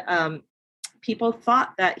 And people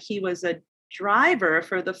thought that he was a driver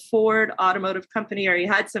for the Ford Automotive Company, or he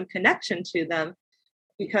had some connection to them,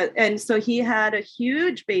 and so he had a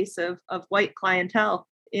huge base of white clientele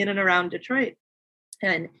in and around Detroit.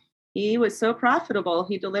 And he was so profitable,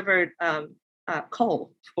 he delivered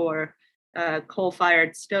coal for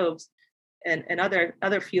coal-fired stoves and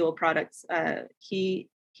other fuel products. He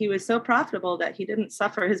he was so profitable that he didn't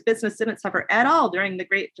suffer. His business didn't suffer at all during the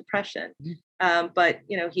Great Depression. But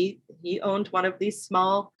he owned one of these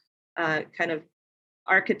small, kind of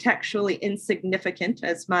architecturally insignificant,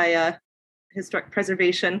 as my historic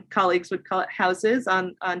preservation colleagues would call it, houses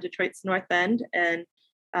on Detroit's North End. And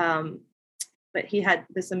but he had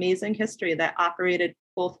this amazing history that operated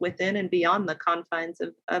both within and beyond the confines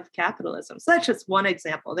of capitalism. So that's just one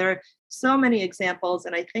example. There are so many examples.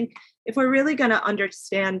 And I think if we're really going to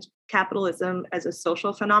understand capitalism as a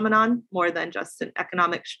social phenomenon more than just an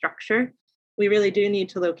economic structure, we really do need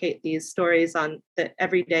to locate these stories on the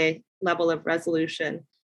everyday level of resolution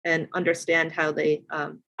and understand how they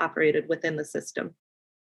operated within the system.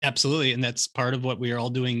 Absolutely. And that's part of what we are all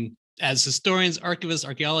doing as historians, archivists,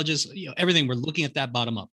 archaeologists, everything. We're looking at that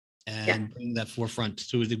bottom up and bringing that forefront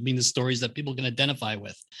to being the stories that people can identify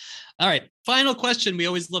with. All right. Final question we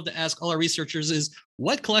always love to ask all our researchers is,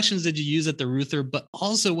 what collections did you use at the Reuther, but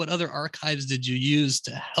also what other archives did you use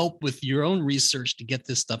to help with your own research to get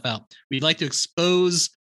this stuff out? We'd like to expose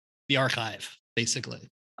the archive, basically.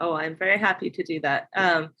 Oh, I'm very happy to do that.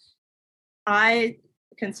 I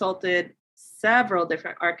consulted several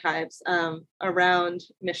different archives around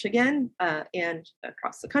Michigan and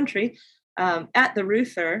across the country. At the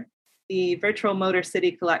Reuther, the Virtual Motor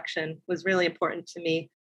City collection was really important to me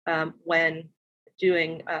when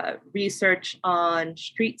doing research on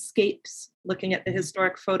streetscapes, looking at the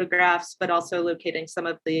historic photographs, but also locating some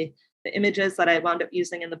of the images that I wound up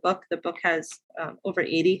using in the book. The book has over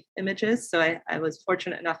 80 images, so I was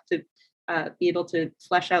fortunate enough to be able to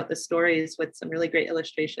flesh out the stories with some really great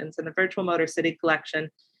illustrations. And the Virtual Motor City collection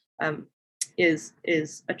is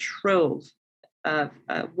a trove of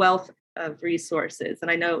wealth of resources.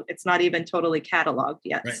 And I know it's not even totally cataloged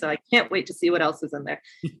yet, right. So I can't wait to see what else is in there.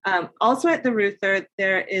 Also at the Reuther,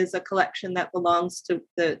 there is a collection that belongs to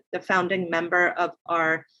the founding member of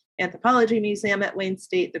our Anthropology Museum at Wayne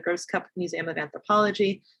State, the Gross Cup Museum of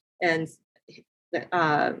Anthropology. And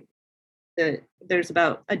there's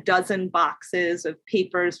about a dozen boxes of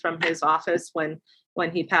papers from his office when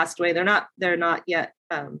he passed away. They're not yet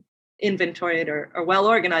inventoried or well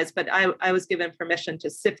organized, but I was given permission to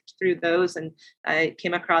sift through those, and I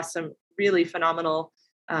came across some really phenomenal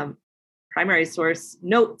primary source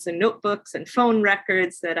notes and notebooks and phone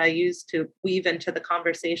records that I used to weave into the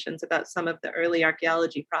conversations about some of the early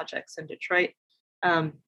archaeology projects in Detroit.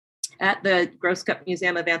 At the Gross Cup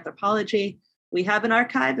Museum of Anthropology, we have an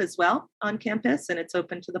archive as well on campus, and it's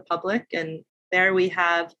open to the public. And there we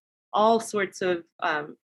have all sorts of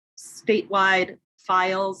statewide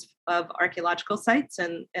files of archaeological sites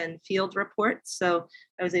and field reports. So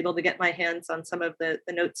I was able to get my hands on some of the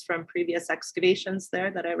notes from previous excavations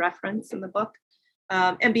there that I reference in the book.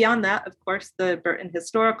 And beyond that, of course, the Burton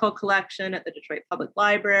Historical Collection at the Detroit Public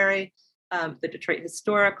Library, the Detroit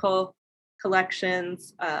Historical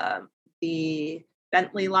Collections, the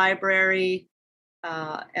Bentley Library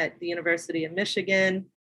at the University of Michigan.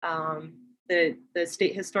 The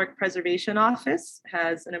State Historic Preservation Office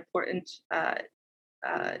has an important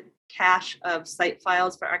cache of site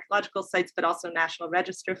files for archaeological sites, but also National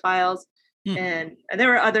Register files. And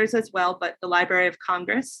there are others as well, but the Library of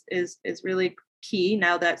Congress is really key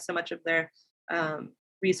now that so much of their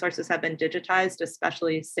resources have been digitized,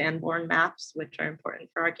 especially Sanborn maps, which are important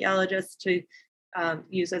for archaeologists to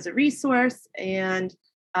use as a resource. And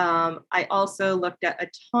I also looked at a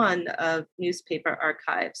ton of newspaper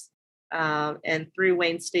archives. And through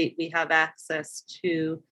Wayne State, we have access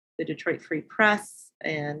to the Detroit Free Press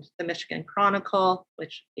and the Michigan Chronicle,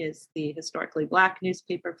 which is the historically Black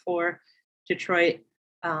newspaper for Detroit,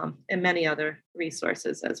 and many other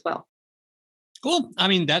resources as well. Cool. I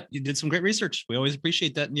mean, that you did some great research. We always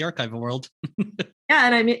appreciate that in the archival world. Yeah,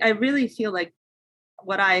 and I mean, I really feel like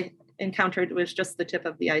what I encountered was just the tip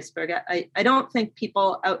of the iceberg. I don't think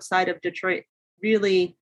people outside of Detroit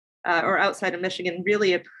really, or outside of Michigan,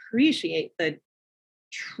 really appreciate the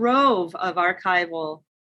trove of archival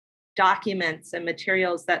documents and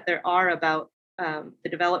materials that there are about the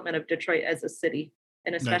development of Detroit as a city,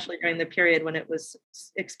 and especially during the period when it was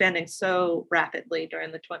expanding so rapidly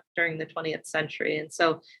during the 20th century. And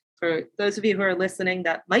so for those of you who are listening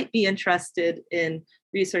that might be interested in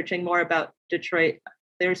researching more about Detroit,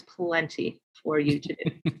 there's plenty for you to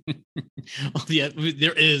do. Well, yeah,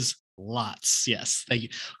 there is lots. Yes. Thank you.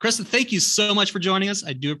 Kristen, thank you so much for joining us.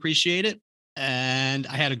 I do appreciate it. And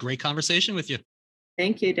I had a great conversation with you.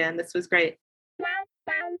 Thank you, Dan. This was great.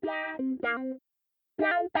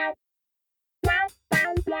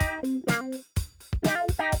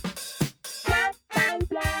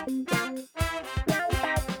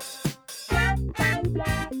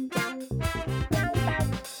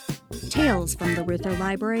 Tales from the Reuther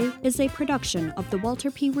Library is a production of the Walter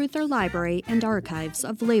P. Reuther Library and Archives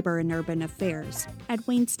of Labor and Urban Affairs at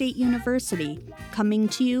Wayne State University, coming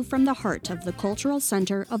to you from the heart of the Cultural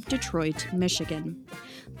Center of Detroit, Michigan.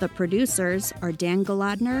 The producers are Dan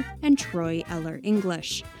Golodner and Troy Eller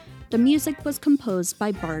English. The music was composed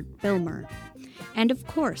by Bart Bilmer. And of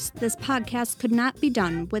course, this podcast could not be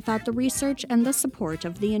done without the research and the support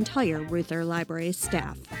of the entire Reuther Library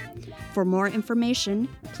staff. For more information,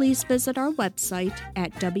 please visit our website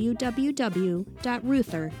at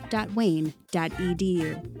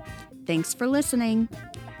www.reuther.wayne.edu. Thanks for listening.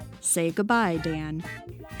 Say goodbye, Dan.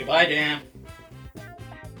 Goodbye, Dan.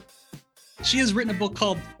 She has written a book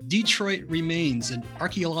called Detroit Remains, an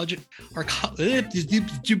archaeological.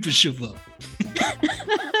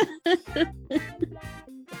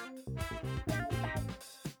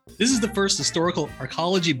 This is the first historical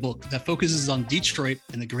archaeology book that focuses on Detroit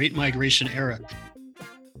in the Great Migration era.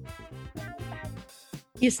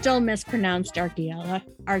 You still mispronounced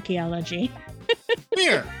archaeology.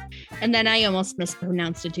 Where? And then I almost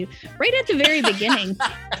mispronounced it too. Right at the very beginning.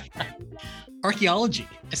 Archaeology.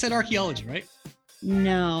 I said archaeology, right?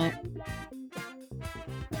 No.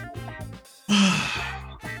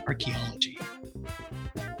 Archaeology.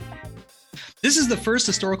 This is the first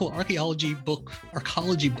historical archaeology book.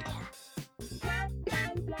 Archaeology.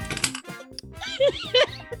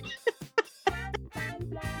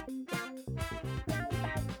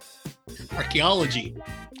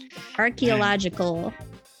 Archaeological.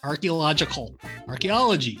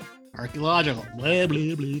 Archaeology. Archaeological. Blah,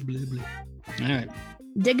 blah, blah, blah, blah. All right.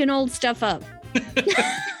 Digging old stuff up.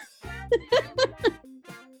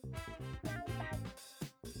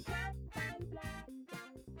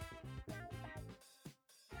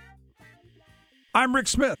 I'm Rick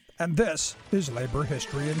Smith, and this is Labor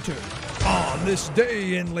History in 2. On this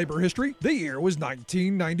day in labor history, the year was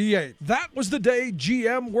 1998. That was the day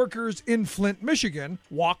GM workers in Flint, Michigan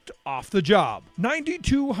walked off the job.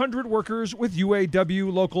 9,200 workers with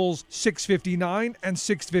UAW Locals 659 and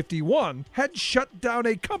 651 had shut down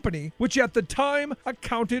a company which at the time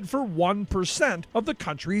accounted for 1% of the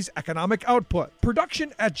country's economic output.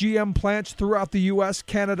 Production at GM plants throughout the U.S.,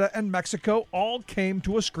 Canada, and Mexico all came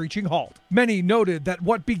to a screeching halt. Many noted that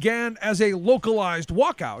what began as a localized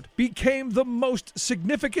walkout became the most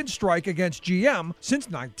significant strike against GM since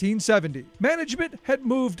 1970. Management had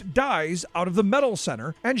moved dies out of the metal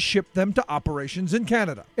center and shipped them to operations in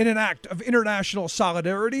Canada. In an act of international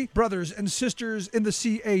solidarity, brothers and sisters in the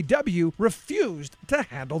CAW refused to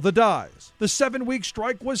handle the dies. The 7-week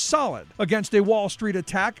strike was solid against a Wall Street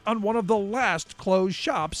attack on one of the last closed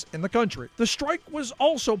shops in the country. The strike was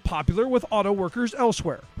also popular with auto workers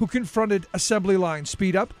elsewhere, who confronted assembly line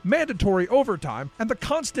speed up, mandatory overtime, and the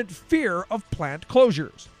constant fear of plant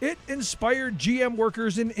closures. It inspired GM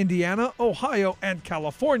workers in Indiana, Ohio, and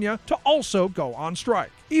California to also go on strike.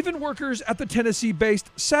 Even workers at the Tennessee-based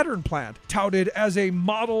Saturn plant, touted as a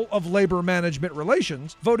model of labor management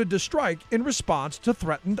relations, voted to strike in response to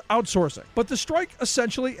threatened outsourcing. But the strike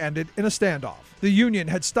essentially ended in a standoff. The union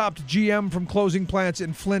had stopped GM from closing plants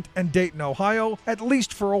in Flint and Dayton, Ohio, at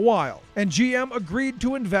least for a while, and GM agreed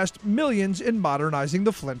to invest millions in modernizing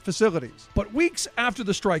the Flint facilities. But weeks after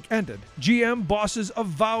the strike ended, GM bosses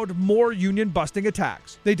avowed more union-busting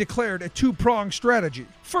attacks. They declared a two-pronged strategy.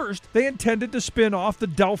 First, they intended to spin off the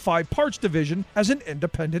Delphi Parts Division as an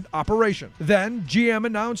independent operation. Then, GM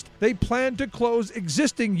announced they planned to close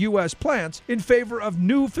existing U.S. plants in favor of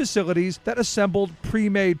new facilities that assembled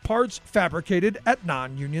pre-made parts fabricated at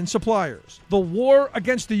non-union suppliers. The war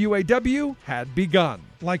against the UAW had begun.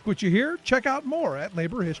 Like what you hear? Check out more at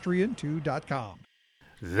laborhistoryin2.com.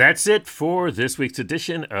 That's it for this week's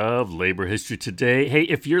edition of Labor History Today. Hey,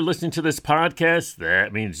 if you're listening to this podcast,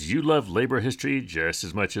 that means you love labor history just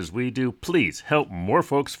as much as we do. Please help more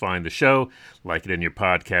folks find the show. Like it in your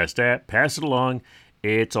podcast app. Pass it along.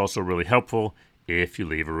 It's also really helpful if you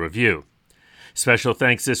leave a review. Special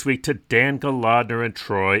thanks this week to Dan Golodner and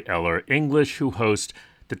Troy Eller English, who host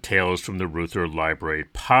the Tales from the Reuther Library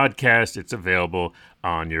podcast. It's available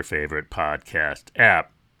on your favorite podcast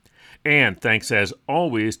app. And thanks, as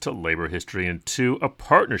always, to Labor History in 2, a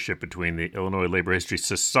partnership between the Illinois Labor History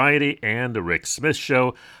Society and The Rick Smith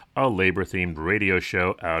Show, a labor-themed radio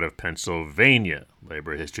show out of Pennsylvania.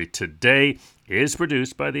 Labor History Today is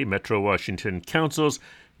produced by the Metro Washington Council's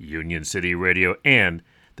Union City Radio and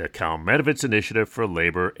the Kalmanovitz Initiative for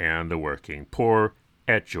Labor and the Working Poor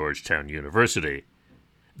at Georgetown University.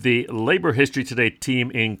 The Labor History Today team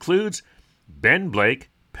includes Ben Blake,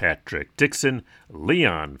 Patrick Dixon,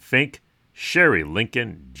 Leon Fink, Sherry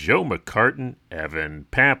Lincoln, Joe McCartan, Evan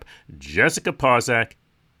Papp, Jessica Pozak,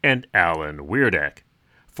 and Alan Weirdak.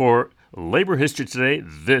 For Labor History Today,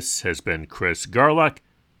 this has been Chris Garlock.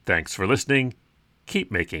 Thanks for listening.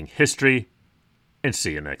 Keep making history, and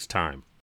see you next time.